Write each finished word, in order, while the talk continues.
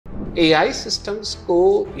AI systems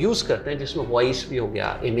को use करते हैं जिसमें वॉइस भी हो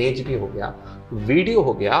गया, इमेज भी हो गया, वीडियो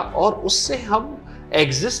हो गया, और उससे हम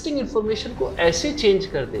एग्जिस्टिंग इंफॉर्मेशन को ऐसे चेंज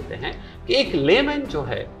कर देते हैं कि एक लेमैन जो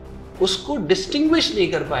है उसको डिस्टिंग्विश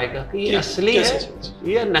नहीं कर पाएगा कि ये असली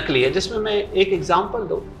है या नकली है। जिसमें मैं एक एग्जांपल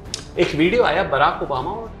दूं, एक वीडियो आया बराक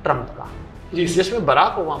ओबामा और ट्रंप का, जिसमें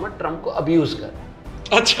बराक ओबामा ट्रंप को अब्यूज कर रहा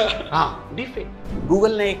है। अच्छा, हाँ, डीफेक।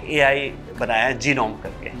 गूगल ने एक AI बनाया GNoME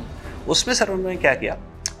करके। उसमें सर उन्होंने क्या किया,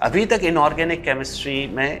 अभी तक इनऑर्गेनिक केमिस्ट्री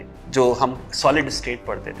में जो हम सॉलिड स्टेट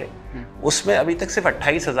पढ़ते थे उसमें अभी तक सिर्फ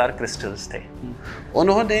 28,000 क्रिस्टल्स थे।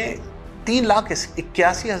 उन्होंने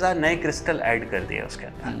 3,81,000 नए क्रिस्टल ऐड कर दिए उसके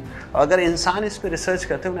अंदर। अगर इंसान इस पे रिसर्च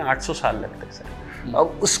करते उन्हें 800 साल लगते हैं सर।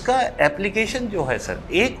 अब उसका एप्लीकेशन जो है सर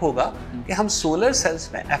एक होगा कि हम सोलर सेल्स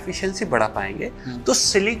में एफिशिएंसी बढ़ा पाएंगे, तो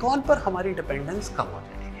सिलिकॉन पर हमारी डिपेंडेंस कम हो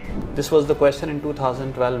जाएगी। This was the question in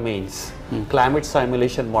 2012 mains, climate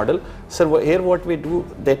simulation model. Sir, here what we do,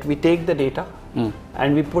 that we take the data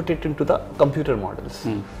and we put it into the computer models.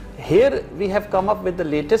 Here we have come up with the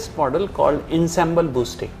latest model called ensemble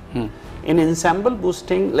boosting. In ensemble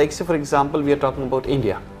boosting, like say for example we are talking about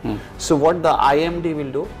India. So what the IMD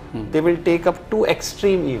will do, they will take up two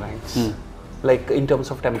extreme events, like in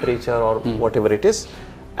terms of temperature or whatever it is,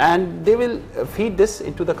 and they will feed this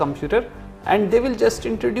into the computer, and they will just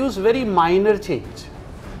introduce very minor change,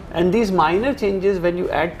 and these minor changes when you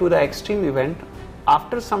add to the extreme event,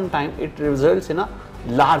 after some time it results in a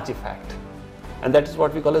large effect, and that is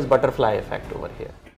what we call as butterfly effect over here.